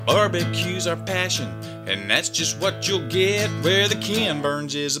Barbecue's our passion, and that's just what you'll get where the Ken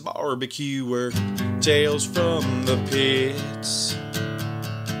Burns is a barbecuer. Tales from the pits.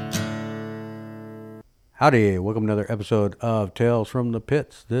 Howdy, welcome to another episode of Tales from the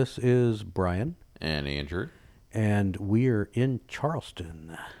Pits. This is Brian. And Andrew. And we're in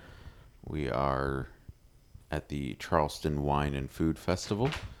Charleston. We are at the Charleston Wine and Food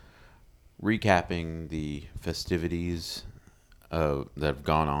Festival, recapping the festivities that have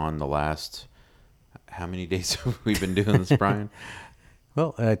gone on the last, how many days have we been doing this, Brian?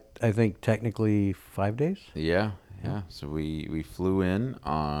 Well, I think technically 5 days. Yeah. So we flew in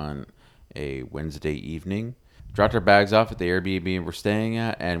on a Wednesday evening, dropped our bags off at the Airbnb we're staying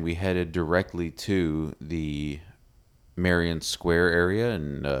at, and we headed directly to the Marion Square area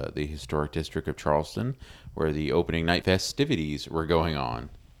in the historic district of Charleston, where the opening night festivities were going on.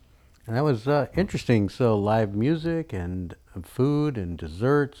 And that was interesting. So live music and food and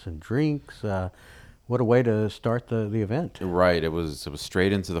desserts and drinks. What a way to start the event. Right. It was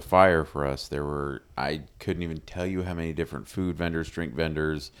straight into the fire for us. I couldn't even tell you how many different food vendors, drink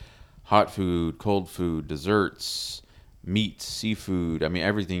vendors, hot food, cold food, desserts, meat, seafood. I mean,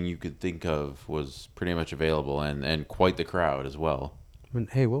 everything you could think of was pretty much available, and quite the crowd as well.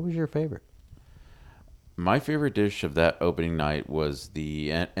 Hey, what was your favorite? My favorite dish of that opening night was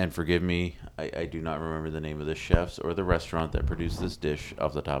and forgive me, I do not remember the name of the chefs or the restaurant that produced this dish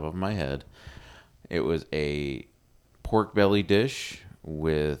off the top of my head. It was a pork belly dish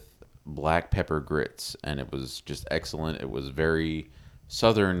with black pepper grits, and it was just excellent. It was very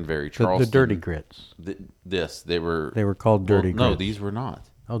Southern, very Charleston. The dirty grits. They were called dirty grits. No, these were not.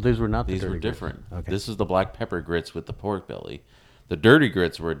 Oh, these were not the These dirty were grits. different. Okay. This is the black pepper grits with the pork belly. The dirty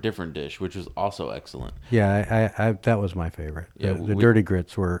grits were a different dish, which was also excellent. Yeah, I that was my favorite. Yeah, the dirty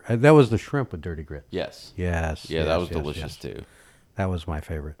grits were, that was the shrimp with dirty grits. Yes. Yes. Yeah, that was yes, delicious yes. too. That was my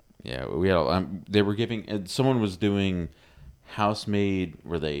favorite. Yeah, we had. They were giving. Someone was doing house-made.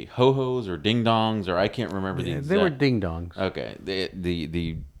 Were they ho-hos or ding-dongs, or I can't remember the exact. They were ding-dongs. Okay.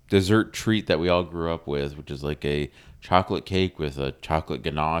 The dessert treat that we all grew up with, which is like a chocolate cake with a chocolate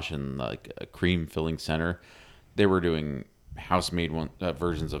ganache and like a cream filling center. They were doing house-made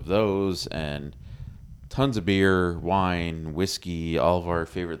versions of those, and tons of beer, wine, whiskey, all of our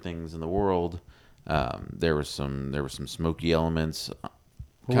favorite things in the world. There was some smoky elements.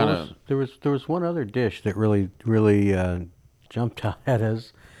 There was one other dish that really jumped out at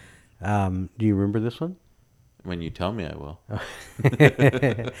us. Do you remember this one? When you tell me, I will.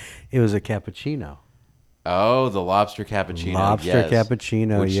 It was a cappuccino. Oh, the lobster cappuccino. Lobster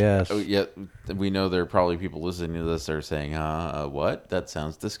cappuccino, yes. Oh, yeah, we know there are probably people listening to this that are saying, what? That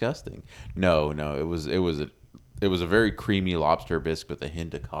sounds disgusting. No, it was a very creamy lobster bisque with a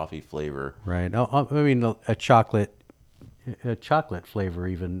hint of coffee flavor. Right. I mean, a chocolate flavor,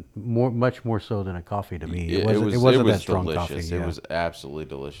 even much more so than a coffie to me. It wasn't that strong delicious. coffee. It was absolutely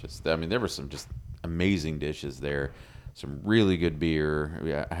delicious. I mean, there were some just amazing dishes there. Some really good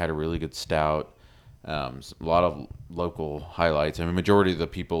beer. I had a really good stout. A lot of local highlights. I mean, majority of the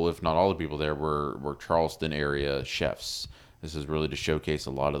people, if not all the people there, were Charleston area chefs. This is really to showcase a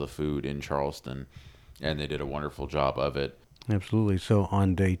lot of the food in Charleston, and they did a wonderful job of it. Absolutely. So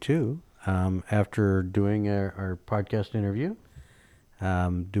on day 2, after doing our podcast interview,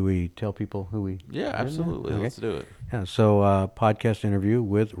 do we tell people who we? Yeah, absolutely. Okay. Let's do it. Yeah. So podcast interview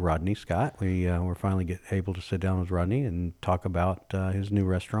with Rodney Scott. We're finally able to sit down with Rodney and talk about his new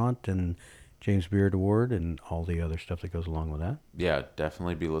restaurant and James Beard Award and all the other stuff that goes along with that. Yeah,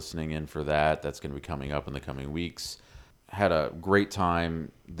 definitely be listening in for that. That's going to be coming up in the coming weeks. Had a great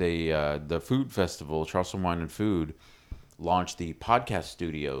time. The food festival, Charleston Wine and Food, launched the podcast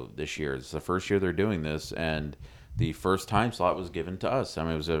studio this year. It's the first year they're doing this, and the first time slot was given to us. I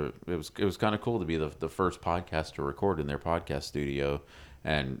mean, it was kind of cool to be the first podcast to record in their podcast studio,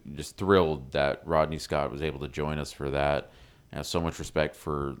 and just thrilled that Rodney Scott was able to join us for that. I have so much respect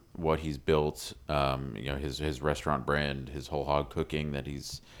for what he's built, his restaurant brand, his whole hog cooking that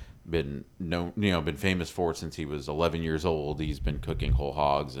he's been been famous for since he was 11 years old. He's been cooking whole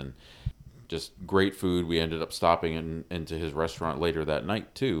hogs and just great food. We ended up stopping into his restaurant later that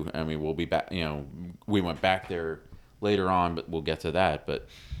night too. I mean, we'll be back. We went back there later on, but we'll get to that. But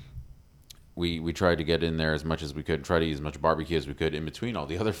we tried to get in there as much as we could, try to eat as much barbecue as we could in between all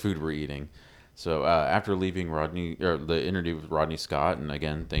the other food we're eating. So after leaving the interview with Rodney Scott, and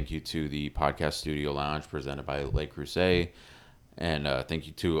again, thank you to the Podcast Studio Lounge presented by Le Creuset, and thank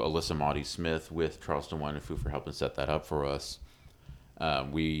you to Alyssa Maudie Smith with Charleston Wine and Food for helping set that up for us.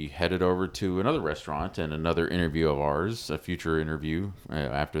 We headed over to another restaurant and another interview of ours, a future interview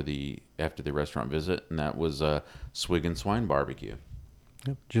after the restaurant visit, and that was Swig and Swine Barbecue.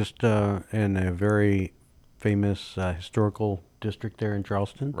 Yep. Just in a very famous historical district there in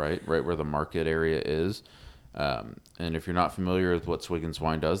Charleston. right where the market area is. And if you're not familiar with what Swig and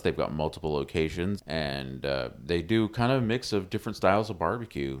Swine does, they've got multiple locations, and they do kind of a mix of different styles of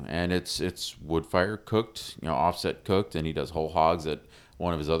barbecue. And it's wood fire cooked, offset cooked, and he does whole hogs at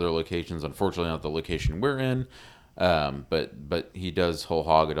one of his other locations. Unfortunately, not the location we're in, but he does whole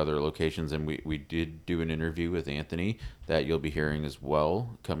hog at other locations. And we did do an interview with Anthony that you'll be hearing as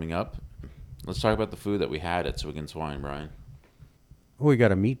well coming up. Let's talk about the food that we had at Swig and Swine, Brian. We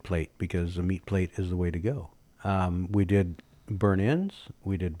got a meat plate because a meat plate is the way to go. We did burn ends,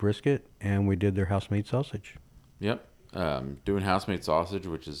 we did brisket, and we did their house-made sausage. Yep. Doing house-made sausage,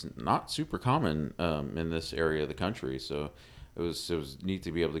 which is not super common in this area of the country. So it was neat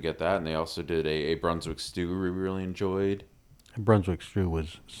to be able to get that. And they also did a Brunswick stew we really enjoyed. Brunswick stew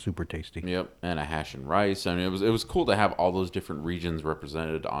was super tasty. Yep. And a hash and rice. I mean, it was cool to have all those different regions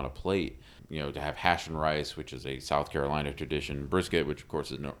represented on a plate. To have hash and rice, which is a South Carolina tradition. Brisket, which of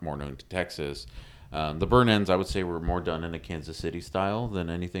course is more known to Texas. The burn ends, I would say, were more done in a Kansas City style than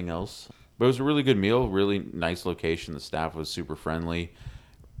anything else. But it was a really good meal, really nice location. The staff was super friendly.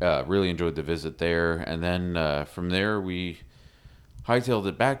 Really enjoyed the visit there. And then from there, we hightailed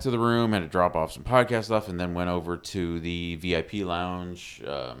it back to the room, had to drop off some podcast stuff, and then went over to the VIP lounge.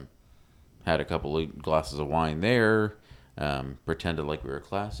 Had a couple of glasses of wine there. Pretended like we were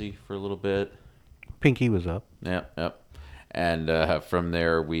classy for a little bit. Pinky was up. Yep. And from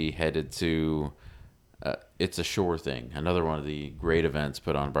there, we headed to It's a Shore Thing, another one of the great events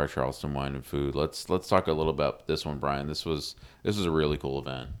put on by Charleston Wine and Food. Let's talk a little about this one, Brian. This was a really cool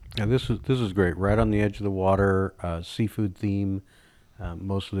event. Yeah, this is great. Right on the edge of the water, seafood theme.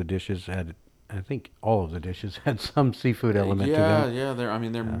 Most of the dishes had, I think, all of the dishes had some seafood element to them. Yeah.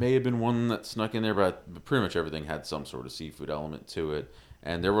 There may have been one that snuck in there, but pretty much everything had some sort of seafood element to it.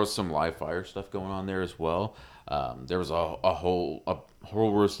 And there was some live fire stuff going on there as well. There was a whole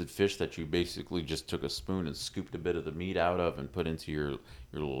roasted fish that you basically just took a spoon and scooped a bit of the meat out of and put into your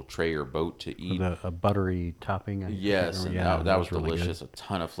little tray or boat to eat. With a buttery topping. Yes, and that was really delicious. Good. A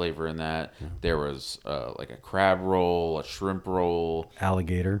ton of flavor in that. Yeah. There was like a crab roll, a shrimp roll.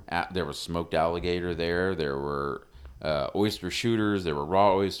 Alligator. There was smoked alligator there. There were oyster shooters. There were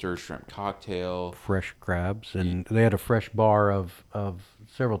raw oysters, shrimp cocktail. Fresh crabs. And they had a fresh bar of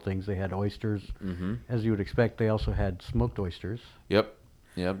several things. They had oysters, as you would expect. They also had smoked oysters. Yep.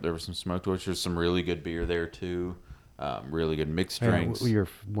 There were some smoked oysters, some really good beer there too. Really good mixed drinks.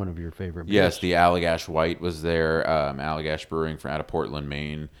 One of your favorite beers. Yes, the Allagash White was there. Allagash Brewing out of Portland,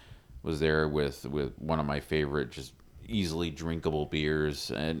 Maine, was there with one of my favorite, just easily drinkable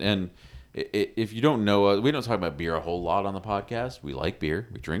beers. And if you don't know, we don't talk about beer a whole lot on the podcast. We like beer.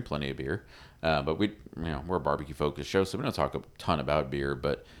 We drink plenty of beer. But we're a barbecue focused show, so we don't talk a ton about beer.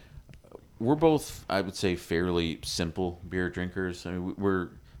 But we're both, I would say, fairly simple beer drinkers. I mean,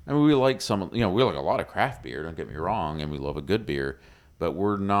 we like we like a lot of craft beer. Don't get me wrong, and we love a good beer, but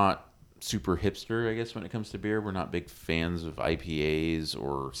we're not super hipster, I guess, when it comes to beer. We're not big fans of IPAs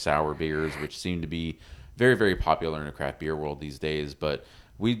or sour beers, which seem to be very, very popular in the craft beer world these days. But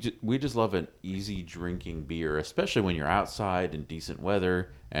we just love an easy drinking beer, especially when you're outside in decent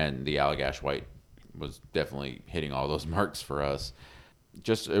weather. And the Allagash White was definitely hitting all those marks for us.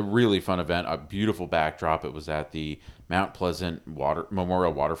 Just a really fun event, a beautiful backdrop. It was at the Mount Pleasant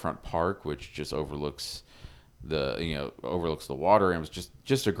Memorial Waterfront Park, which just overlooks the water, and it was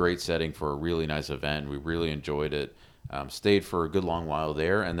just a great setting for a really nice event. We really enjoyed it. Stayed for a good long while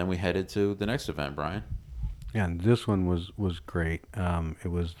there, and then we headed to the next event, Brian. Yeah, and this one was great.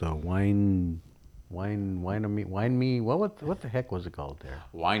 It was the wine me. What the heck was it called there?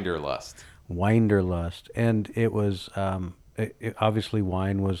 Winderlust, and it was. Obviously,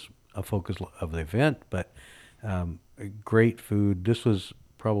 wine was a focus of the event, but great food. This was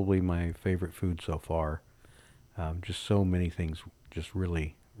probably my favorite food so far. Just so many things, just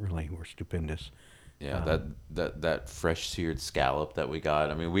really were stupendous. Yeah, that fresh seared scallop that we got.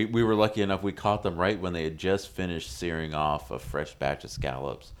 I mean, we were lucky enough. We caught them right when they had just finished searing off a fresh batch of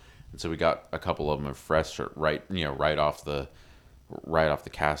scallops, and so we got a couple of them fresh, right off the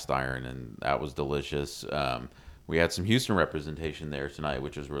cast iron, and that was delicious. We had some Houston representation there tonight,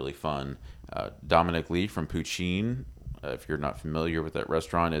 which was really fun. Dominic Lee from Poutine. If you're not familiar with that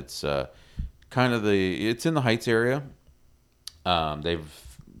restaurant, it's it's in the Heights area. They've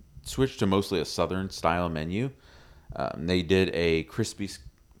switched to mostly a Southern style menu. They did a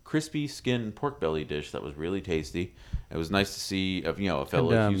crispy skin pork belly dish that was really tasty. It was nice to see a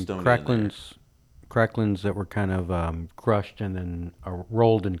fellow Houstonian there. cracklings that were kind of crushed and then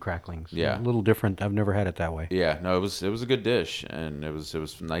rolled in cracklings. Yeah. A little different. I've never had it that way. Yeah, no, it was a good dish, and it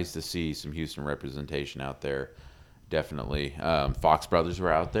was nice to see some Houston representation out there. Definitely. Fox Brothers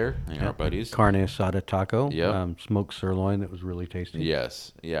were out there, our buddies. Carne asada taco. Yep. Smoked sirloin that was really tasty.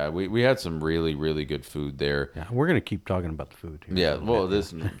 Yes. Yeah, we had some really, really good food there. Yeah, we're going to keep talking about the food here. Yeah, well,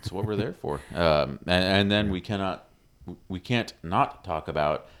 it's what we're there for. And then we can't not talk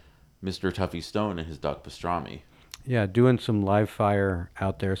about Mr. Tuffy Stone and his duck pastrami. Yeah, doing some live fire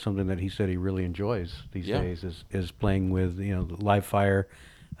out there, something that he said he really enjoys these days is playing with, the live fire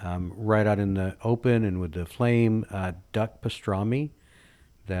right out in the open and with the flame. Duck pastrami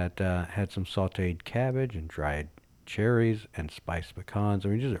that had some sauteed cabbage and dried cherries and spiced pecans. I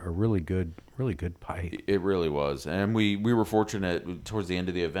mean, just a really good pie. It really was. And we were fortunate towards the end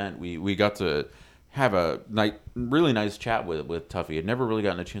of the event. We got to have a really nice chat with Tuffy. I'd never really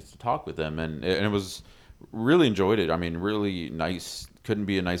gotten a chance to talk with him, and it was really enjoyed it. I mean, really nice. Couldn't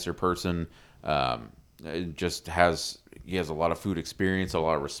be a nicer person. He has a lot of food experience, a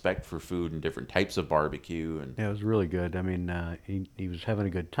lot of respect for food and different types of barbecue. And yeah, it was really good. I mean, he was having a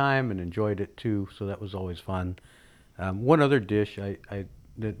good time and enjoyed it too, so that was always fun. One other dish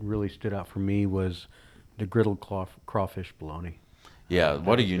that really stood out for me was the griddled crawfish bologna. Yeah,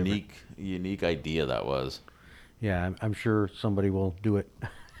 what a unique idea that was. Yeah, I'm sure somebody will do it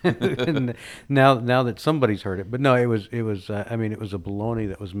now that somebody's heard it. But no, it was it was a bologna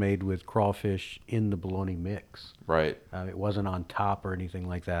that was made with crawfish in the bologna mix. Right. It wasn't on top or anything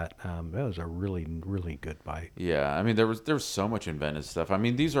like that. That was a really, really good bite. Yeah, I mean there was so much inventive stuff. I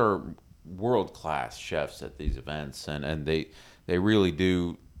mean, these are world-class chefs at these events, and they really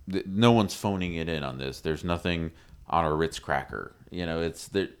do. No one's phoning it in on this. There's nothing on a Ritz cracker.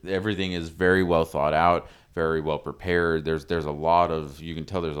 Everything is very well thought out, very well prepared. There's a lot of, you can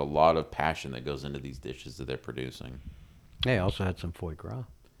tell there's a lot of passion that goes into these dishes that they're producing. Hey, I also had some foie gras.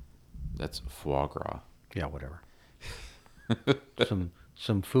 That's foie gras. Yeah, whatever.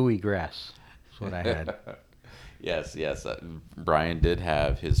 some foie grass. That's what I had. Yes. Brian did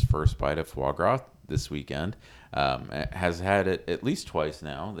have his first bite of foie gras this weekend. Has had it at least twice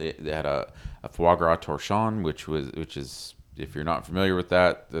now. They had a foie gras torchon, which is, if you're not familiar with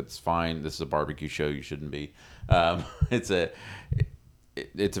that, that's fine. This is a barbecue show. You shouldn't be. It's a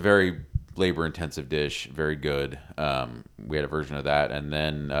very labor intensive dish. Very good. We had a version of that, and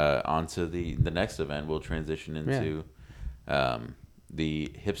then onto the next event, we'll transition into the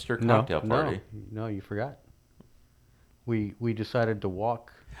hipster cocktail party. No, you forgot. We decided to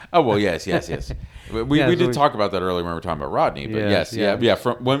walk. Oh, well, yes. We did talk about that earlier when we were talking about Rodney,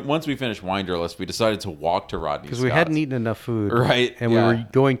 but once we finished Winderlust, we decided to walk to Rodney because we hadn't eaten enough food, right? And we were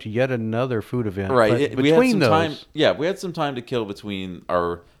going to yet another food event, right? But we had some those, time. Yeah, we had some time to kill between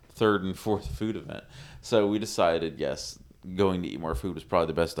our third and fourth food event, so we decided, yes, going to eat more food was probably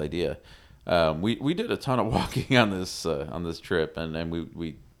the best idea. We did a ton of walking on this trip, and then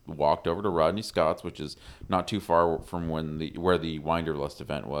we walked over to Rodney Scott's, which is not too far from where the Winderlust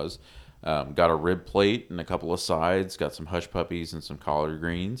event was. Got a rib plate and a couple of sides. Got some hush puppies and some collard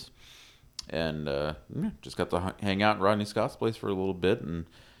greens, and just got to hang out in Rodney Scott's place for a little bit, and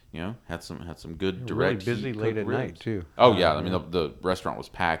had some good direct. Really busy late at night too. Oh yeah, I mean the restaurant was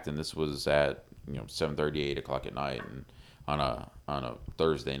packed, and this was at 7:30, 8 o'clock at night, and on a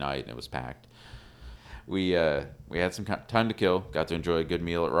Thursday night, and it was packed. We had some time to kill, got to enjoy a good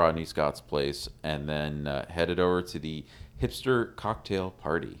meal at Rodney Scott's place, and then headed over to the hipster cocktail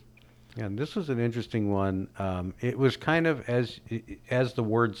party. Yeah, and this was an interesting one. It was kind of as the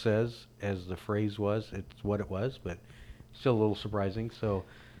word says, as the phrase was, it's what it was, but still a little surprising. So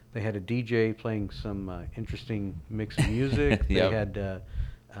they had a DJ playing some interesting mix of music. They had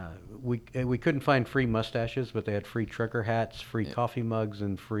we couldn't find free mustaches, but they had free trucker hats, free coffee mugs,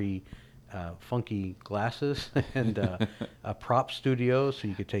 and free funky glasses, and a prop studio so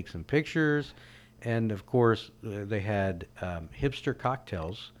you could take some pictures. And of course, they had hipster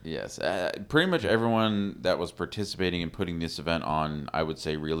cocktails. Yes, pretty much everyone that was participating in putting this event on, I would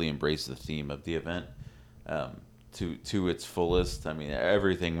say, really embraced the theme of the event to its fullest. I mean,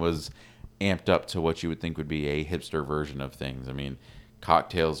 everything was amped up to what you would think would be a hipster version of things. I mean,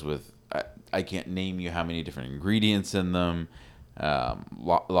 cocktails with I can't name you how many different ingredients in them.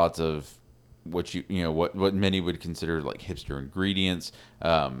 Lots of what many would consider like hipster ingredients,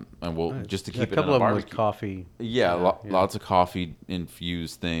 and just to keep it on a barbecue. A couple of them was coffee. Yeah, lots of coffee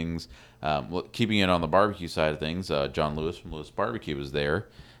infused things. Keeping it on the barbecue side of things, John Lewis from Lewis Barbecue was there,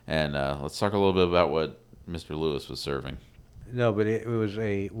 and let's talk a little bit about what Mr. Lewis was serving. No, but it was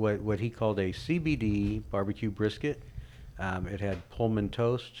what he called a CBD barbecue brisket. It had Pullman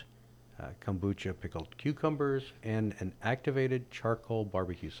toast, kombucha pickled cucumbers, and an activated charcoal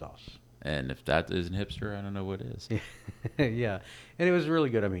barbecue sauce. And if that isn't hipster, I don't know what is. Yeah, and it was really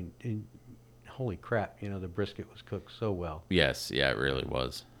good. I mean, holy crap! The brisket was cooked so well. Yes, yeah, it really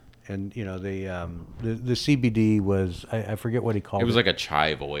was. And the CBD was I forget what he called it. It was like a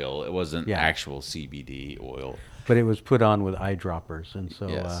chive oil. It wasn't Yeah. actual CBD oil. but it was put on with eyedroppers, and so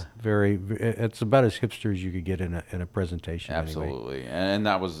Yes. it's about as hipster as you could get in a presentation. Anyway. Absolutely, and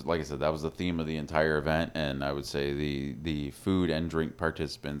that was, like I said, that was the theme of the entire event. And I would say the food and drink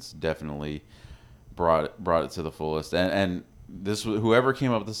participants definitely brought it to the fullest. And this, whoever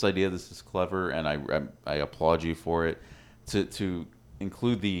came up with this idea, this is clever, and I applaud you for it. To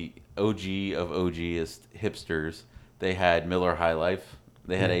include the OG of OGest hipsters, they had Miller High Life.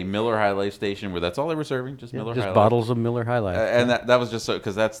 They had a Miller High Life station where that's all they were serving, just Miller High Life. bottles of Miller High Life. And that was just so,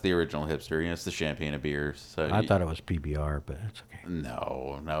 because that's the original hipster. It's the champagne of beers. So I thought it was PBR, but it's okay.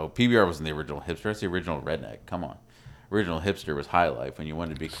 No, PBR wasn't the original hipster. That's the original redneck. Come on, original hipster was High Life when you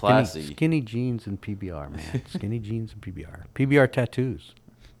wanted to be classy. Skinny jeans and PBR, man. Skinny jeans and PBR. PBR tattoos.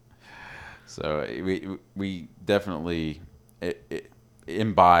 So we definitely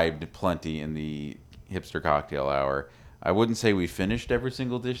imbibed plenty in the hipster cocktail hour. I wouldn't say we finished every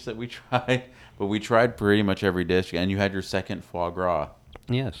single dish that we tried, but we tried pretty much every dish. And you had your second foie gras.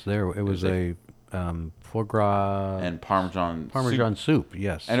 Yes, it was a foie gras and Parmesan soup.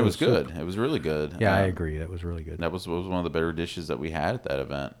 Yes, and it was good. Soup. It was really good. Yeah, I agree. That was really good. That was one of the better dishes that we had at that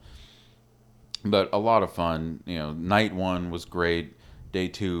event. But a lot of fun. Night one was great. Day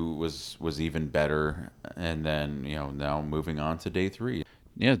two was even better, and then now moving on to day three.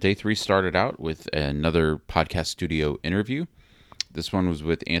 Yeah, day three started out with another podcast studio interview. This one was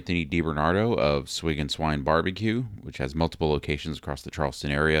with Anthony DiBernardo of Swig and Swine Barbecue, which has multiple locations across the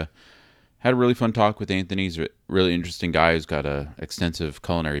Charleston area. Had a really fun talk with Anthony. He's a really interesting guy who's got an extensive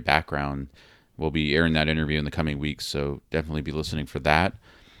culinary background. We'll be airing that interview in the coming weeks, so definitely be listening for that.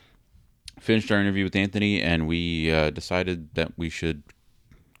 Finished our interview with Anthony, and we decided that we should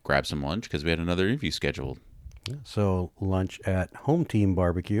grab some lunch because we had another interview scheduled. So lunch at Home Team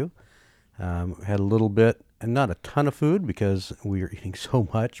Barbecue. Had a little bit, and not a ton of food because we were eating so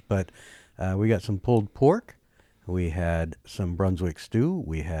much, but we got some pulled pork. We had some Brunswick stew.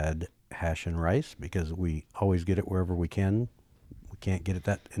 We had hash and rice because we always get it wherever we can. We can't get it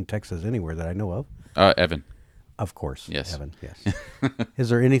that in Texas anywhere that I know of. Evan. Of course. Yes. Evan, yes. Is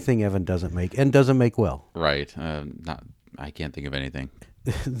there anything Evan doesn't make and doesn't make well? Right. I can't think of anything.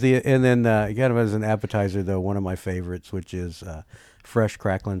 And then kind of as an appetizer, though, one of my favorites, which is fresh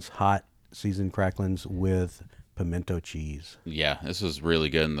cracklins, hot seasoned cracklins with pimento cheese. Yeah, this was really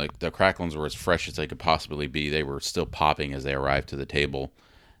good. And the cracklins were as fresh as they could possibly be. They were still popping as they arrived to the table.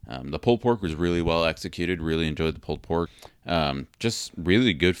 The pulled pork was really well executed. Really enjoyed the pulled pork. Just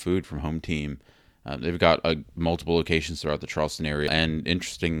really good food from Home Team. They've got multiple locations throughout the Charleston area. And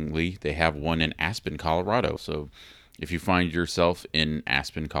interestingly, they have one in Aspen, Colorado. So if you find yourself in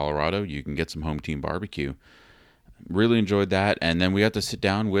Aspen, Colorado, you can get some Home Team barbecue. Really enjoyed that. And then we got to sit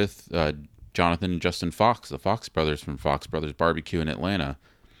down with Jonathan and Justin Fox, the Fox brothers from Fox Brothers Barbecue in Atlanta.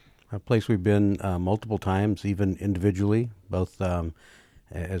 A place we've been multiple times, even individually, both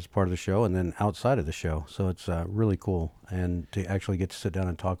as part of the show and then outside of the show. So it's really cool. And to actually get to sit down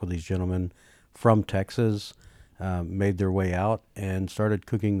and talk with these gentlemen from Texas, made their way out and started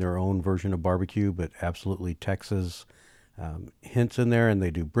cooking their own version of barbecue, but absolutely Texas hints in there. And they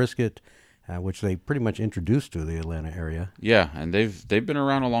do brisket, which they pretty much introduced to the Atlanta area. Yeah, and they've been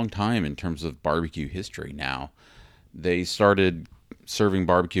around a long time in terms of barbecue history now. They started serving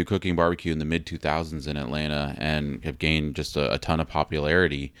barbecue, cooking barbecue in the mid-2000s in Atlanta and have gained just a ton of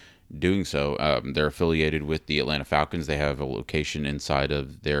popularity doing so. They're affiliated with the Atlanta Falcons. They have a location inside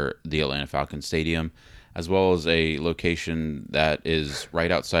of the Atlanta Falcons Stadium, as well as a location that is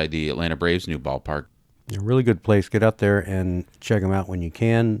right outside the Atlanta Braves' new ballpark. A really good place. Get out there and check them out when you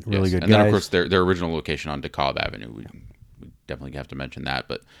can. Really good and guys. And then, of course, their original location on DeKalb Avenue. We definitely have to mention that.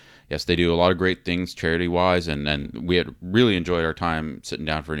 But, yes, they do a lot of great things charity-wise, and we had really enjoyed our time sitting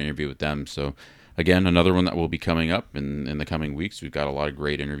down for an interview with them. So, again, another one that will be coming up in the coming weeks. We've got a lot of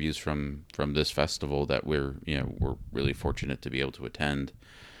great interviews from this festival that we're really fortunate to be able to attend.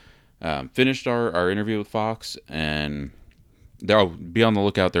 Finished our interview with Fox, and be on the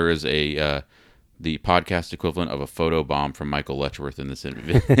lookout. There is the podcast equivalent of a photo bomb from Michael Letchworth in this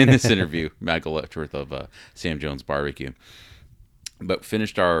interview. Michael Letchworth of Sam Jones Barbecue. But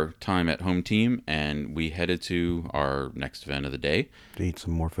finished our time at Home Team, and we headed to our next event of the day to eat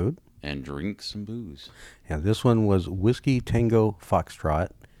some more food and drink some booze. Yeah, this one was Whiskey Tango Foxtrot,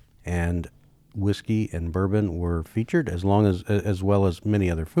 and whiskey and bourbon were featured, as well as many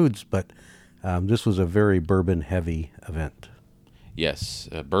other foods. But this was a very bourbon-heavy event. Yes,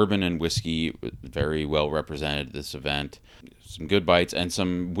 bourbon and whiskey very well represented at this event. Some good bites and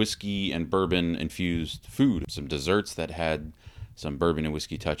some whiskey and bourbon infused food. Some desserts that had some bourbon and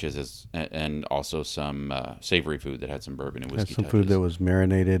whiskey touches, and also some savory food that had some bourbon and whiskey Some touches. food that was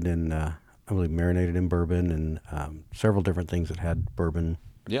marinated in, I believe, marinated in bourbon, and several different things that had bourbon.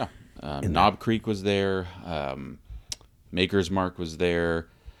 Yeah, Knob Creek was there. Maker's Mark was there.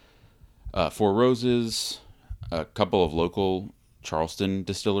 Four Roses, a couple of local Charleston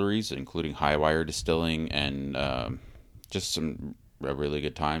distilleries, including Highwire Distilling, and just a really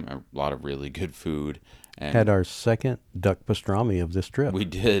good time. A lot of really good food. And Had our second duck pastrami of this trip. we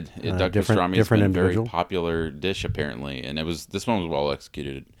did. Duck pastrami has been a very popular dish apparently, and this one was well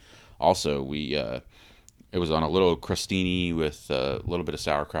executed. Also, it was on a little crostini with a little bit of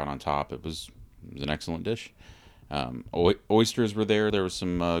sauerkraut on top. It was an excellent dish. Oysters were there. There was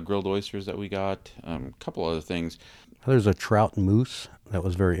some grilled oysters that we got. A couple other things. There's a trout mousse that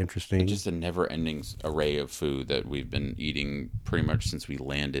was very interesting. Just a never-ending array of food that we've been eating pretty much since we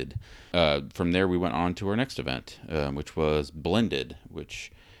landed. From there, we went on to our next event, which was Blended,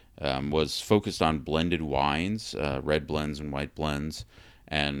 which was focused on blended wines, red blends and white blends.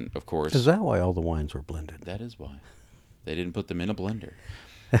 And, of course... Is that why all the wines were blended? That is why. They didn't put them in a blender.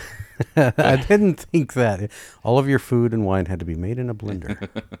 I didn't think that. All of your food and wine had to be made in a blender.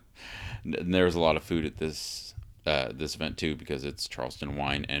 And there was a lot of food at this event too, because it's Charleston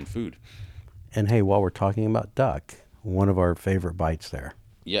wine and food. And hey, while we're talking about duck, one of our favorite bites there.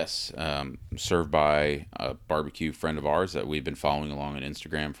 Yes, served by a barbecue friend of ours that we've been following along on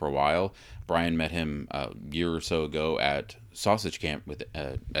Instagram for a while. Brian met him a year or so ago at Sausage Camp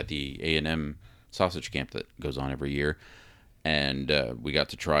at the A&M Sausage Camp that goes on every year, and we got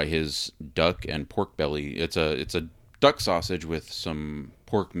to try his duck and pork belly. It's a duck sausage with some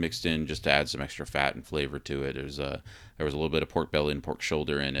pork mixed in just to add some extra fat and flavor to it. There was a little bit of pork belly and pork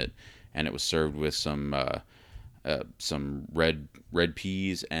shoulder in it, and it was served with some red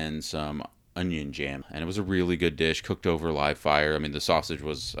peas and some onion jam, and it was a really good dish, cooked over live fire. I mean, the sausage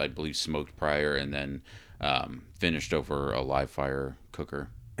was, I believe, smoked prior and then finished over a live fire cooker.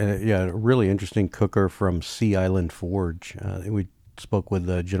 Yeah, a really interesting cooker from Sea Island Forge. We spoke with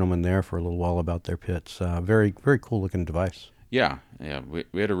the gentleman there for a little while about their pits. Very, very cool looking device. Yeah.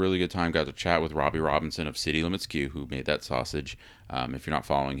 We had a really good time. Got to chat with Robbie Robinson of City Limits Q, who made that sausage. If you're not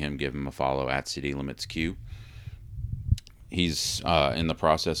following him, give him a follow at City Limits Q. He's in the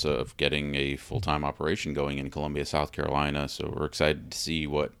process of getting a full-time operation going in Columbia, South Carolina. So we're excited to see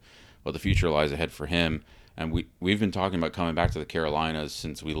what the future lies ahead for him. And we've been talking about coming back to the Carolinas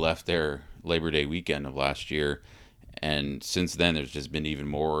since we left there Labor Day weekend of last year. And since then, there's just been even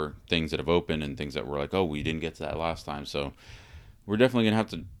more things that have opened and things that were like, oh, we didn't get to that last time. So we're definitely going to have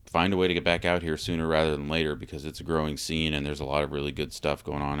to find a way to get back out here sooner rather than later, because it's a growing scene and there's a lot of really good stuff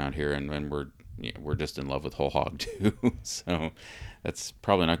going on out here. And we're just in love with whole hog too. So that's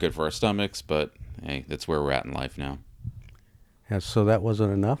probably not good for our stomachs, but hey, that's where we're at in life now. Yeah, so that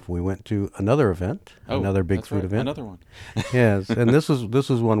wasn't enough. We went to another event, another big food event. Another one. Yes, and this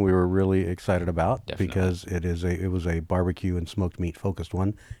was one we were really excited about. Definitely. Because it was a barbecue and smoked meat focused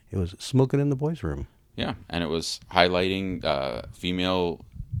one. It was Smoking in the Boys Room. Yeah, and it was highlighting female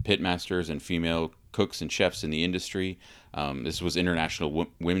pitmasters and female cooks and chefs in the industry. This was International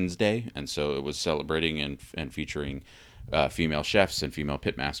Women's Day, and so it was celebrating and featuring female chefs and female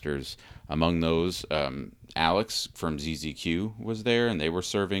pitmasters. Among those, Alex from ZZQ was there, and they were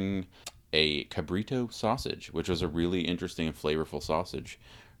serving a cabrito sausage, which was a really interesting and flavorful sausage.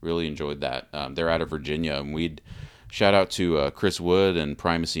 Really enjoyed that. They're out of Virginia, and we'd shout out to Chris Wood and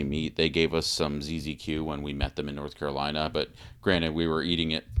Primacy Meat. They gave us some ZZQ when we met them in North Carolina, but granted, we were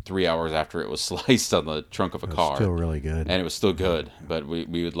eating it 3 hours after it was sliced on the trunk of a car. Still really good. And it was still good, but we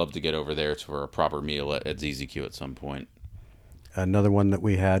would love to get over there for a proper meal at ZZQ at some point. Another one that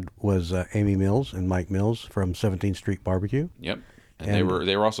we had was Amy Mills and Mike Mills from 17th Street Barbecue. Yep. And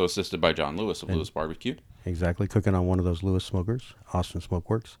they were also assisted by John Lewis of Lewis Barbecue. Exactly, cooking on one of those Lewis smokers, Austin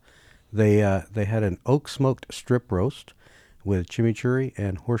Smokeworks. They had an oak smoked strip roast with chimichurri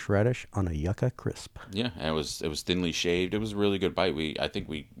and horseradish on a yucca crisp. Yeah, and it was thinly shaved. It was a really good bite. I think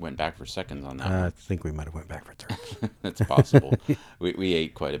we went back for seconds on that one. I think we might have went back for thirds. That's possible. we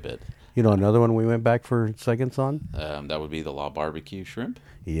ate quite a bit. You know, another one we went back for seconds on? That would be the La Barbecue shrimp.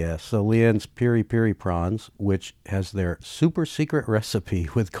 Yeah, so Leanne's Piri Piri Prawns, which has their super secret recipe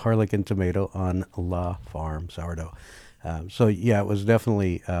with garlic and tomato on La Farm sourdough. So, yeah, it was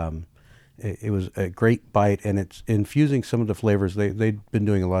definitely it was a great bite, and it's infusing some of the flavors. They've been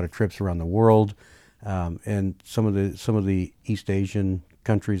doing a lot of trips around the world, and some of the East Asian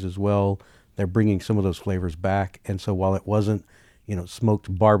countries as well. They're bringing some of those flavors back, and so while it wasn't,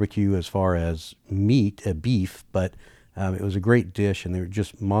 smoked barbecue as far as meat, beef, but it was a great dish, and they were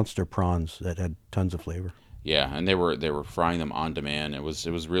just monster prawns that had tons of flavor. Yeah, and they were frying them on demand. It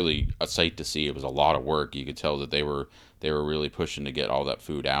was really a sight to see. It was a lot of work. You could tell that they were really pushing to get all that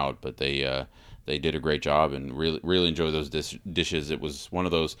food out, but they did a great job and really enjoyed those dishes. It was one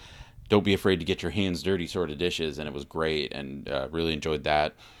of those don't be afraid to get your hands dirty sort of dishes, and it was great, and really enjoyed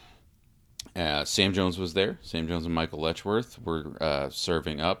that. Sam Jones was there. Sam Jones and Michael Letchworth were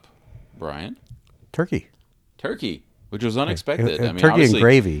serving up, Brian, Turkey, which was unexpected. I mean, turkey and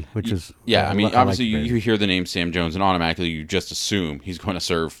gravy, which is yeah. I mean, obviously like you hear the name Sam Jones and automatically you just assume he's going to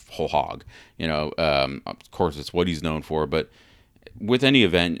serve whole hog. Of course it's what he's known for, but with any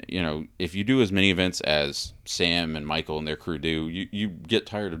event, if you do as many events as Sam and Michael and their crew do, you get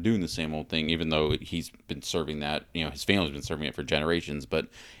tired of doing the same old thing, even though he's been serving that, his family's been serving it for generations. But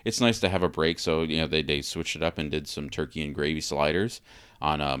it's nice to have a break. So, they switched it up and did some turkey and gravy sliders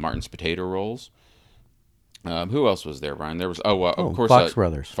on Martin's potato rolls. Who else was there, Brian? There was, of course, Fox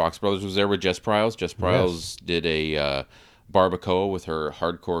Brothers. Fox Brothers was there with Jess Pryles. Jess Pryles did a barbacoa with her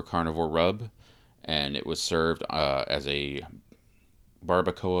hardcore carnivore rub, and it was served as a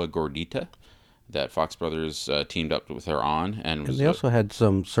barbacoa gordita that Fox Brothers teamed up with her on. And they also had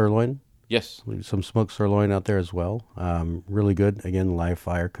some sirloin. Yes. Some smoked sirloin out there as well. Really good. Again, live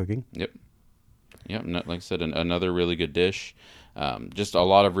fire cooking. Yep. Like I said, another really good dish. Just a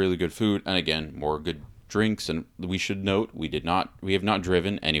lot of really good food. And again, more good drinks. And we should note, we have not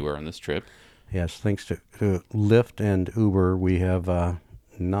driven anywhere on this trip. Yes. Thanks to Lyft and Uber, we have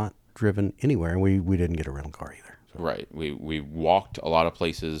not driven anywhere. And we didn't get a rental car either. So. Right. We walked a lot of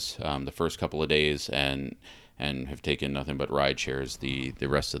places the first couple of days and have taken nothing but ride shares the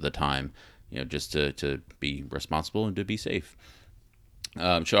rest of the time, just to be responsible and to be safe.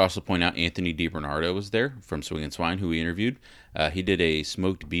 Should also point out Anthony DiBernardo was there from Swing and Swine, who we interviewed. He did a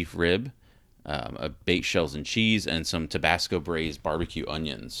smoked beef rib, a baked shells and cheese, and some Tabasco braised barbecue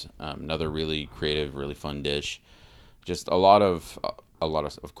onions. Another really creative, really fun dish. Just a lot of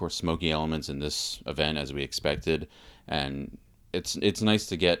course, smoky elements in this event, as we expected, and it's nice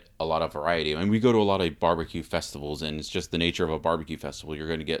to get a lot of variety. I mean, we go to a lot of barbecue festivals, and it's just the nature of a barbecue festival. You're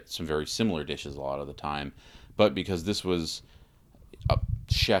going to get some very similar dishes a lot of the time, but because this was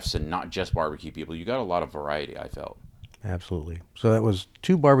chefs and not just barbecue people, you got a lot of variety, I felt. Absolutely. So that was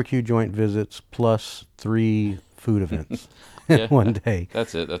 2 barbecue joint visits plus 3 food events one day.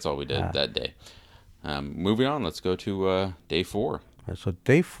 That's it. That's all we did that day. Moving on, let's go to day 4. So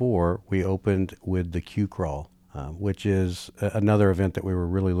day 4, we opened with the Q Crawl, which is another event that we were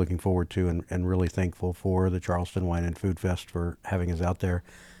really looking forward to and really thankful for the Charleston Wine and Food Fest for having us out there.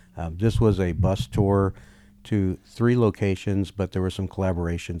 This was a bus tour to 3 locations, but there were some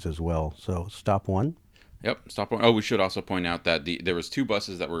collaborations as well. So stop 1. Yep, stop 1. Oh, we should also point out that there was 2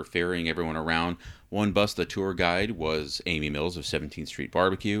 buses that were ferrying everyone around. One bus, the tour guide, was Amy Mills of 17th Street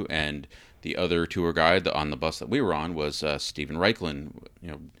Barbecue, and the other tour guide on the bus that we were on was Stephen Reichlin,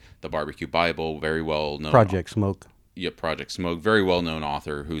 the Barbecue Bible, very well known. Project Smoke. Yep, Project Smoke, very well known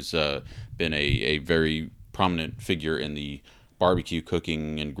author who's been a very prominent figure in the barbecue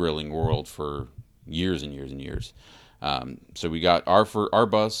cooking and grilling world for years and years and years. So we got our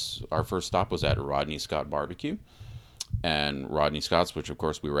first stop was at Rodney Scott Barbecue, and Rodney Scott's, which of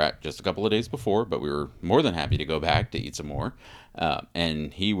course we were at just a couple of days before, but we were more than happy to go back to eat some more.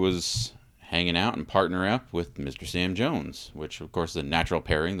 And he was hanging out and partnering up with Mr. Sam Jones, which of course is a natural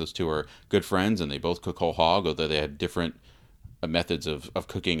pairing. Those two are good friends, and they both cook whole hog, although they have different methods of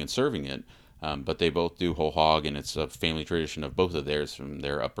cooking and serving it. But they both do whole hog, and it's a family tradition of both of theirs from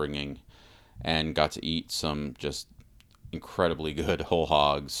their upbringing. And got to eat some just incredibly good whole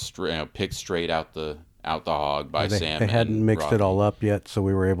hogs, picked straight out the hog by Sam. They hadn't mixed it all up yet, so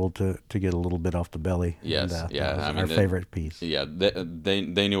we were able to get a little bit off the belly. Yes, and, yeah, that was our favorite piece. Yeah, they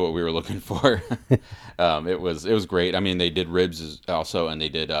knew what we were looking for. It was great. I mean, they did ribs also, and they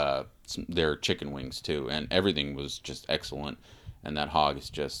did their chicken wings too, and everything was just excellent. And that hog is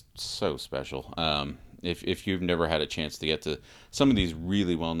just so special. If you've never had a chance to get to some of these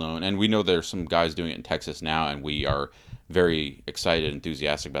really well-known, and we know there's some guys doing it in Texas now, and we are very excited and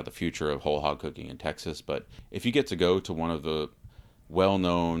enthusiastic about the future of whole hog cooking in Texas, but if you get to go to one of the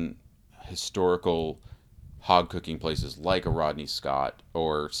well-known historical hog cooking places like a Rodney Scott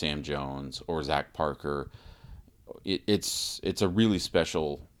or Sam Jones or Zach Parker, it's a really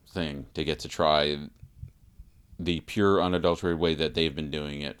special thing to get to try the pure, unadulterated way that they've been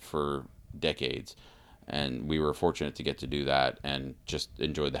doing it for decades. And we were fortunate to get to do that and just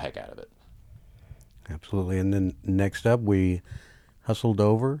enjoyed the heck out of it. Absolutely. And then next up, we hustled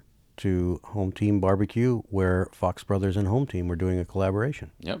over to Home Team Barbecue, where Fox Brothers and Home Team were doing a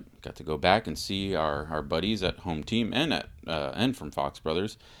collaboration. Yep, got to go back and see our buddies at Home Team and from Fox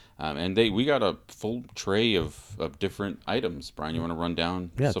Brothers, and we got a full tray of different items. Brian, you want to run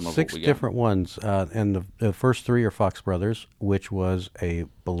down Yeah, some of six what we got? different ones, and the first three are Fox Brothers, which was a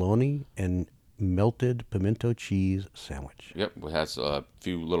bologna and melted pimento cheese sandwich. Yep, it has a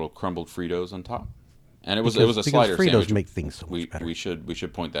few little crumbled Fritos on top, and it was a Because slider Fritos sandwich. make things so much better. We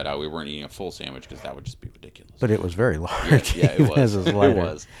should point that out. We weren't eating a full sandwich because that would just be ridiculous. But it was very large. Yeah, it even was. as a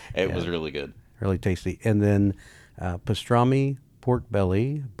slider. It was really good. Really tasty. And then pastrami pork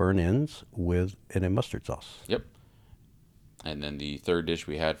belly burn ends in a mustard sauce. Yep. And then the third dish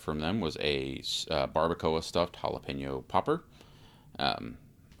we had from them was a barbacoa stuffed jalapeno popper.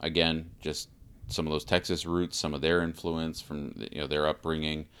 Again, just some of those Texas roots, some of their influence from their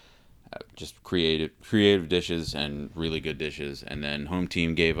upbringing. Just creative dishes and really good dishes. And then Home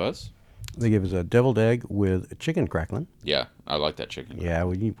Team gave us. They gave us a deviled egg with chicken crackling. Yeah, I like that chicken. Yeah,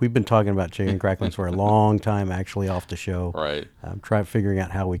 we've been talking about chicken cracklings for a long time, actually, off the show. Right. Figuring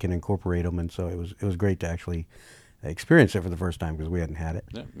out how we can incorporate them, and so it was great to actually experience it for the first time because we hadn't had it.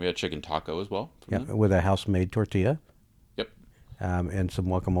 Yeah, we had chicken taco as well. Yeah, with a house-made tortilla. Yep. And some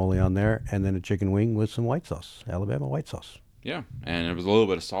guacamole on there, and then a chicken wing with some white sauce, Alabama white sauce. Yeah, and it was a little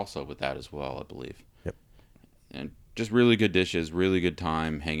bit of salsa with that as well, I believe. Yep. And just really good dishes, really good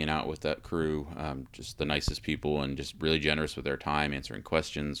time hanging out with that crew. Just the nicest people and just really generous with their time, answering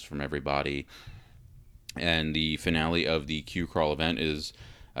questions from everybody. And the finale of the Q Crawl event is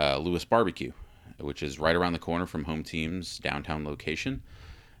Lewis Barbecue, which is right around the corner from Home Team's downtown location.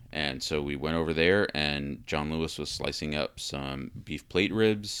 And so we went over there, and John Lewis was slicing up some beef plate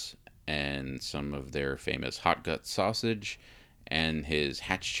ribs and some of their famous hot gut sausage and his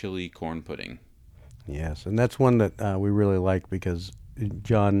hatch chili corn pudding. Yes, and that's one that we really like because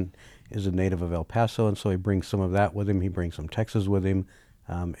John is a native of El Paso, and so he brings some of that with him. He brings some Texas with him.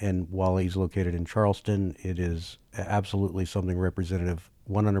 And while he's located in Charleston, it is absolutely something representative,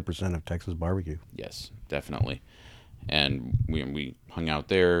 100% of Texas barbecue. Yes, definitely. And we hung out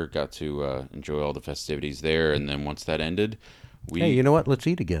there, got to enjoy all the festivities there, and then once that ended, hey, you know what? Let's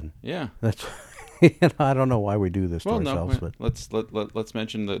eat again. Yeah. That's I don't know why we do this to ourselves, but let's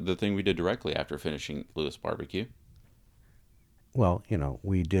mention the thing we did directly after finishing Lewis Barbecue. Well,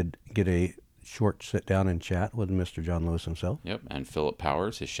 we did get a short sit down and chat with Mr. John Lewis himself. Yep, and Philip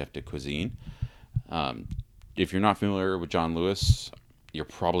Powers, his chef de cuisine. If you're not familiar with John Lewis, you're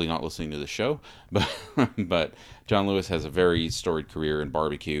probably not listening to the show, but John Lewis has a very storied career in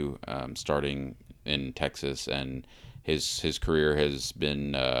barbecue, starting in Texas, and his career has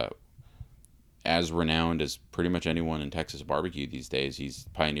been as renowned as pretty much anyone in Texas barbecue these days. He's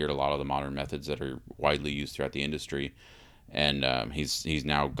pioneered a lot of the modern methods that are widely used throughout the industry, and he's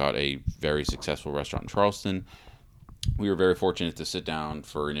now got a very successful restaurant in Charleston. We were very fortunate to sit down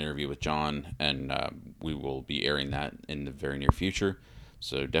for an interview with John, and we will be airing that in the very near future.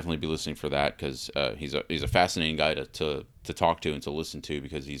 So definitely be listening for that, because he's a fascinating guy to talk to and to listen to,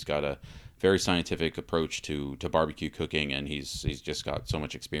 because he's got a very scientific approach to barbecue cooking, and he's just got so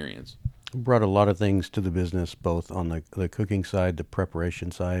much experience. Brought a lot of things to the business, both on the cooking side, the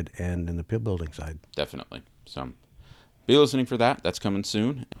preparation side, and in the pit building side. Definitely. So be listening for that. That's coming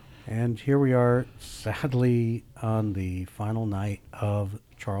soon. And here we are, sadly, on the final night of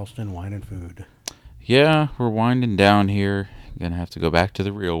Charleston Wine and Food. Yeah, we're winding down here. Gonna have to go back to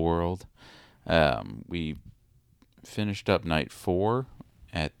the real world. We finished up night 4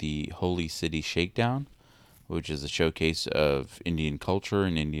 at the Holy City Shakedown, which is a showcase of Indian culture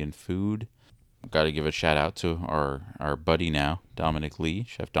and Indian food. Got to give a shout out to our buddy now, Dominic Lee,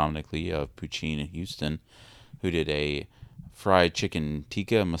 Chef Dominic Lee of Poutine in Houston, who did a fried chicken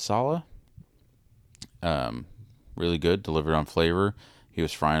tikka masala. Really good, delivered on flavor. He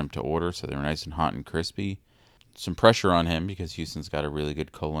was frying them to order, so they were nice and hot and crispy. Some pressure on him because Houston's got a really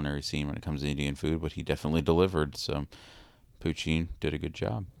good culinary scene when it comes to Indian food, but he definitely delivered. So Poutine did a good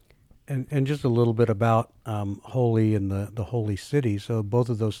job. And just a little bit about Holy and the Holy City. So both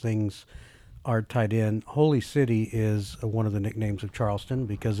of those things are tied in. Holy City is one of the nicknames of Charleston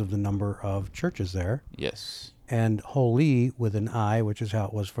because of the number of churches there. Yes. And Holy, with an I, which is how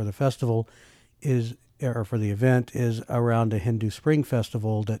it was for the festival, or for the event, is around a Hindu spring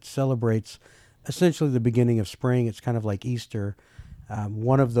festival that celebrates essentially the beginning of spring. It's kind of like Easter.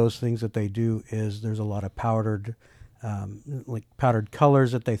 One of those things that they do is there's a lot of powdered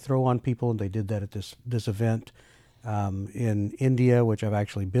colors that they throw on people, and they did that at this event. In India, which I've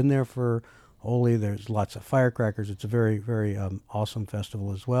actually been there for Holi, there's lots of firecrackers. It's a very, very awesome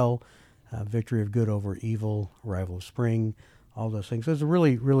festival as well. Victory of good over evil, arrival of spring, all those things. So it's a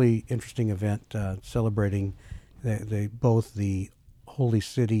really, really interesting event celebrating both the holy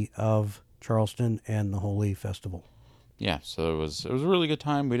city of Charleston and the Holi Festival. Yeah, so it was a really good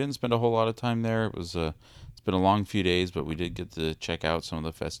time. We didn't spend a whole lot of time there. It's been a long few days, but we did get to check out some of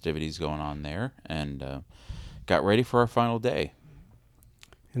the festivities going on there, and got ready for our final day.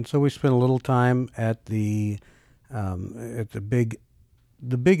 And so we spent a little time at the big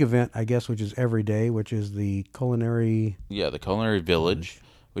event, I guess, which is every day, which is the culinary. Yeah, the Culinary Village,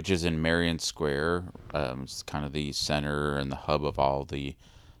 which is in Marion Square. It's kind of the center and the hub of all the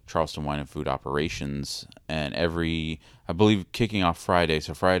Charleston Wine and Food operations. And I believe, kicking off Friday,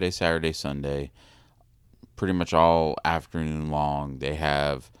 so Friday, Saturday, Sunday, pretty much all afternoon long, they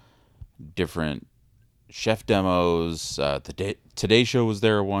have different chef demos. The Today Show was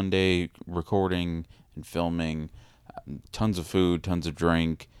there one day, recording and filming. Tons of food, tons of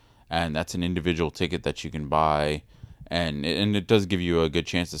drink, and that's an individual ticket that you can buy, and it does give you a good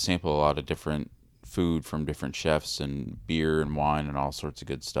chance to sample a lot of different food from different chefs, and beer and wine and all sorts of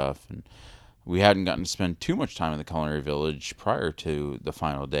good stuff. And we hadn't gotten to spend too much time in the Culinary Village prior to the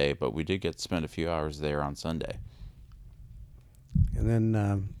final day, but we did get to spend a few hours there on Sunday. And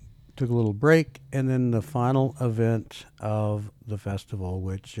then took a little break, and then the final event of the festival,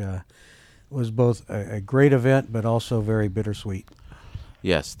 which was both a great event but also very bittersweet.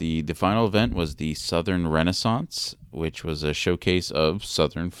 Yes, the final event was the Southern Renaissance, which was a showcase of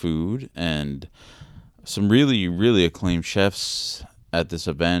Southern food, and some really, really acclaimed chefs at this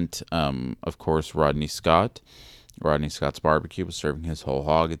event. Of course, Rodney Scott. Rodney Scott's Barbecue was serving his whole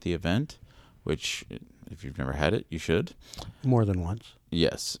hog at the event, which, if you've never had it, you should. More than once.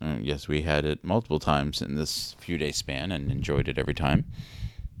 Yes, we had it multiple times in this few-day span and enjoyed it every time.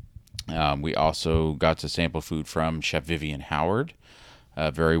 We also got to sample food from Chef Vivian Howard, a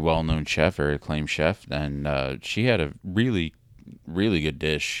very well-known chef, very acclaimed chef, and she had a really, really good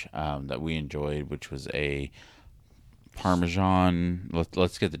dish that we enjoyed, which was a Parmesan.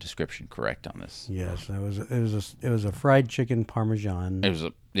 Let's get the description correct on this. Yes, it was a fried chicken Parmesan. It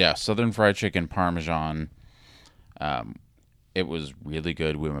was Southern fried chicken Parmesan. It was really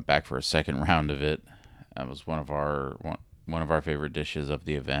good. We went back for a second round of it. That was one of our favorite dishes of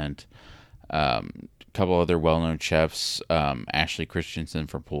the event. A couple other well-known chefs, Ashley Christensen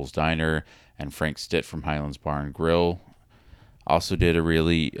from Pool's Diner and Frank Stitt from Highlands Bar and Grill, also did a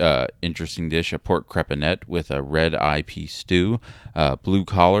really interesting dish, a pork crepinette with a red eye pea stew, blue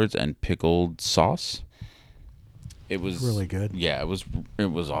collards, and pickled sauce. It was really good. Yeah, it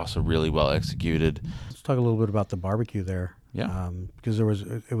was also really well executed. Let's talk a little bit about the barbecue there. Yeah. Because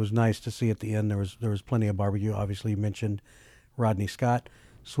it was nice to see at the end there was plenty of barbecue. Obviously, you mentioned Rodney Scott.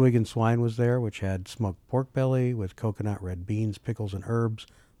 Swig and Swine was there, which had smoked pork belly with coconut, red beans, pickles, and herbs.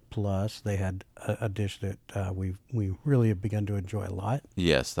 Plus, they had a dish that we really have begun to enjoy a lot.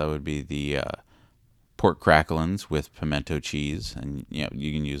 Yes, that would be the pork cracklins with pimento cheese, and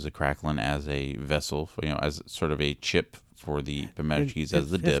you can use the cracklin as a vessel, as sort of a chip for the pimento cheese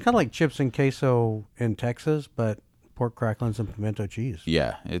as the dip. It's kind of like chips and queso in Texas, but pork cracklins and pimento cheese.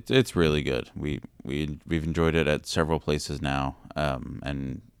 Yeah, it's really good. We've enjoyed it at several places now,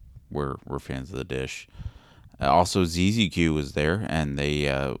 and we're fans of the dish. Also, ZZQ was there, and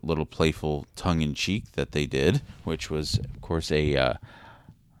the little playful tongue-in-cheek that they did, which was, of course, a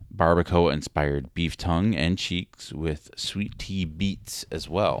barbacoa-inspired beef tongue and cheeks with sweet tea beets as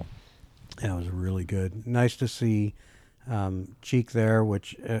well. That was really good. Nice to see cheek there,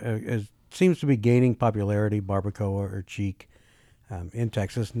 which seems to be gaining popularity, barbacoa or cheek, in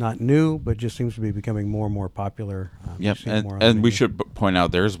Texas. Not new, but just seems to be becoming more and more popular. Yep, and we should point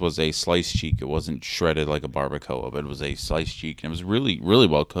out theirs was a sliced cheek. It wasn't shredded like a barbacoa, but it was a sliced cheek, and it was really, really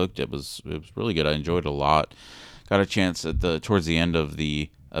well cooked. It was really good. I enjoyed it a lot. Got a chance towards the end of the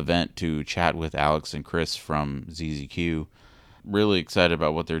event to chat with Alex and Chris from ZZQ. Really excited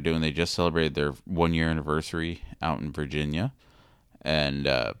about what they're doing. They just celebrated their 1-year anniversary out in Virginia, and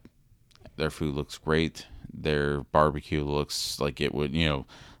their food looks great. Their barbecue looks like it would,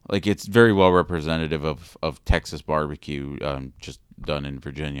 like it's very well representative of Texas barbecue, just done in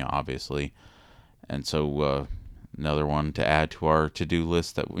Virginia, obviously. And so another one to add to our to-do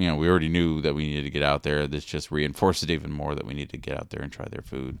list that, we already knew that we needed to get out there. This just reinforced it even more that we need to get out there and try their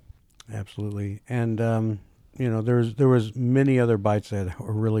food. Absolutely. And, there was many other bites that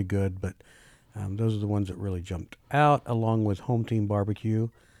were really good, but those are the ones that really jumped out, along with Home Team Barbecue.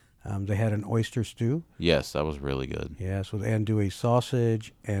 They had an oyster stew. Yes, that was really good. Yes, with andouille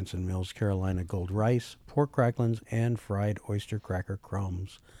sausage, Anson Mills Carolina Gold rice, pork cracklings, and fried oyster cracker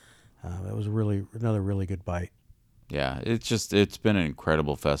crumbs. That was another really good bite. Yeah, it's been an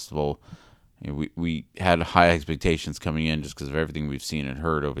incredible festival. You know, we had high expectations coming in just because of everything we've seen and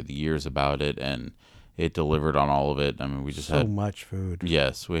heard over the years about it, and it delivered on all of it. I mean, we just had so much food.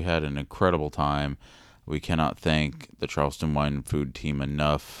 Yes, we had an incredible time. We cannot thank the Charleston Wine and Food team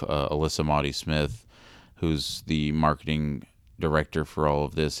enough. Alyssa Motti Smith, who's the marketing director for all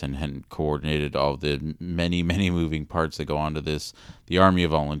of this and coordinated all the many, many moving parts that go onto this. The army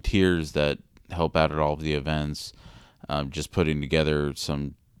of volunteers that help out at all of the events. Just putting together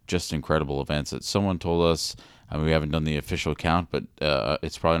some just incredible events that someone told us. I mean, we haven't done the official count, but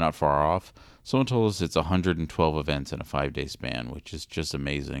it's probably not far off. Someone told us it's 112 events in a 5-day span, which is just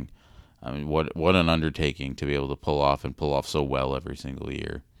amazing. I mean, what an undertaking to be able to pull off so well every single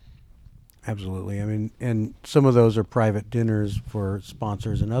year. Absolutely. I mean, and some of those are private dinners for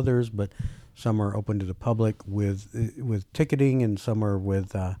sponsors and others, but some are open to the public with ticketing, and some are with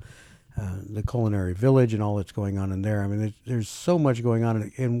the Culinary Village and all that's going on in there. I mean, there's so much going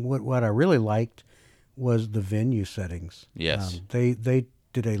on, and what I really liked was the venue settings. Yes. They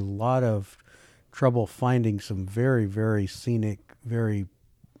did a lot of trouble finding some very, very scenic, very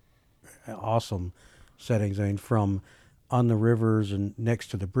awesome settings. I mean, from on the rivers and next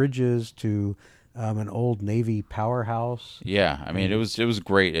to the bridges to an old Navy powerhouse. Yeah, I mean, it was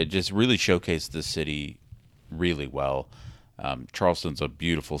great. It just really showcased the city really well. Charleston's a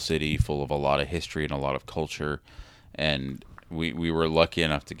beautiful city full of a lot of history and a lot of culture, and we were lucky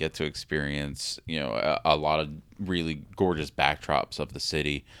enough to get to experience, a lot of really gorgeous backdrops of the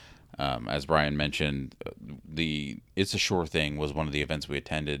city. As Brian mentioned, the It's a Shore Thing was one of the events we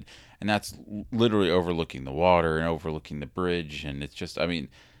attended, and that's literally overlooking the water and overlooking the bridge, and it's just, I mean,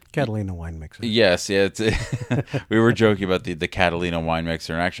 Catalina wine mixer. Yes, yeah. We were joking about the Catalina wine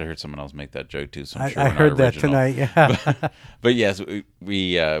mixer, and actually I heard someone else make that joke too. So I'm sure I heard that tonight. Yeah. But yes,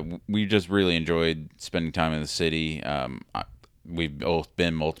 we just really enjoyed spending time in the city. We've both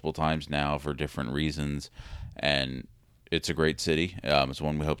been multiple times now for different reasons, and it's a great city. It's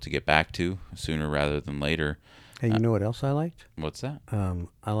one we hope to get back to sooner rather than later. Hey, you know what else I liked? What's that?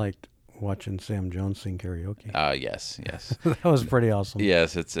 I liked watching Sam Jones sing karaoke. Yes. That was pretty awesome.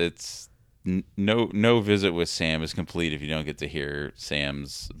 Yes, it's no visit with Sam is complete if you don't get to hear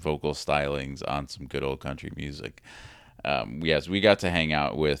Sam's vocal stylings on some good old country music. Yes, we got to hang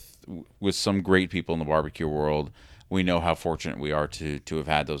out with some great people in the barbecue world. We know how fortunate we are to have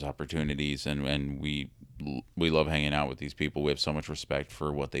had those opportunities, and we love hanging out with these people. We have so much respect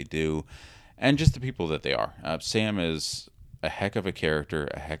for what they do and just the people that they are. Sam is a heck of a character,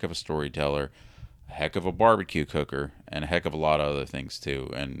 a heck of a storyteller, a heck of a barbecue cooker, and a heck of a lot of other things too.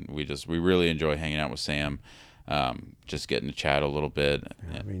 And we really enjoy hanging out with Sam, just getting to chat a little bit.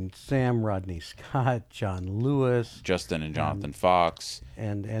 I mean, Sam, Rodney Scott, John Lewis, Justin and Jonathan Fox,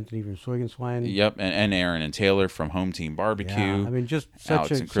 and Anthony from Swiggenswine. Yep, and Aaron and Taylor from Home Team Barbecue. Yeah, I mean, just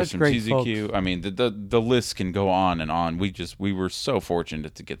Alex and Chris such from great folks. TZQ. I mean, the list can go on and on. We were so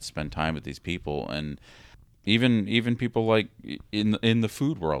fortunate to get to spend time with these people, and even people like in the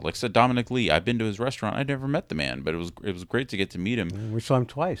food world, like said Dominic Lee. I've been to his restaurant. I never met the man, but it was great to get to meet him. We saw him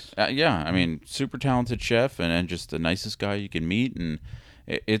twice. Yeah, I mean, super talented chef and just the nicest guy you can meet, and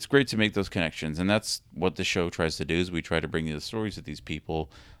it's great to make those connections. And that's what the show tries to do, is we try to bring you the stories of these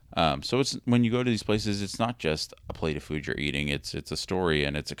people. So it's when you go to these places, it's not just a plate of food you're eating. It's a story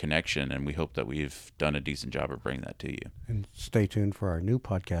and it's a connection, and we hope that we've done a decent job of bringing that to you. And stay tuned for our new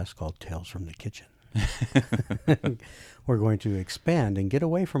podcast called Tales from the Kitchen. We're going to expand and get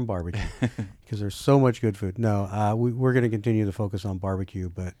away from barbecue because there's so much good food. No, we're going to continue to focus on barbecue,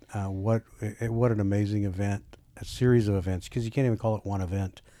 but what an amazing event, a series of events, because you can't even call it one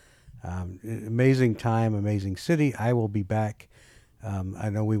event. Amazing time, amazing city. I will be back. I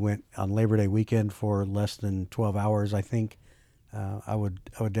know we went on Labor Day weekend for less than 12 hours, I think. I would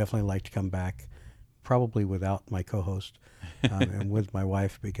definitely like to come back, probably without my co-host. And with my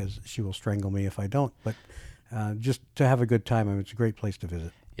wife, because she will strangle me if I don't. But just to have a good time, I mean, it's a great place to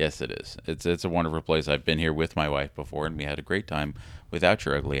visit. Yes, it is. It's a wonderful place. I've been here with my wife before, and we had a great time without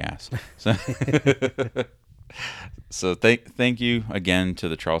your ugly ass. So thank you again to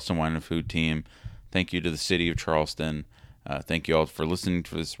the Charleston Wine and Food team. Thank you to the city of Charleston. Thank you all for listening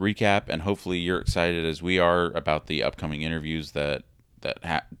to this recap, and hopefully you're excited as we are about the upcoming interviews that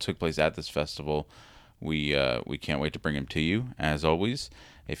took place at this festival. We can't wait to bring them to you, as always.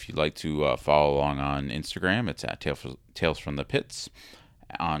 If you'd like to follow along on Instagram, it's at Tales from the Pits.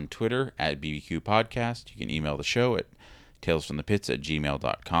 On Twitter, at BBQ Podcast. You can email the show at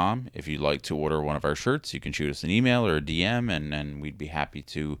talesfromthepits@gmail.com. If you'd like to order one of our shirts, you can shoot us an email or a DM, and we'd be happy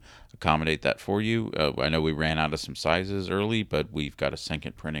to accommodate that for you. I know we ran out of some sizes early, but we've got a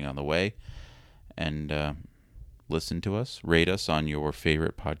second printing on the way. And listen to us, rate us on your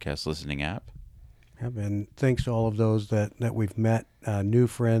favorite podcast listening app. Yep, and thanks to all of those that we've met, new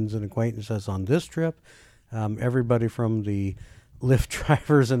friends and acquaintances on this trip. Everybody from the Lyft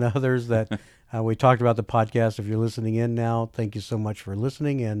drivers and others that we talked about the podcast. If you're listening in now, thank you so much for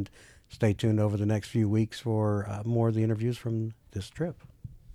listening, and stay tuned over the next few weeks for more of the interviews from this trip.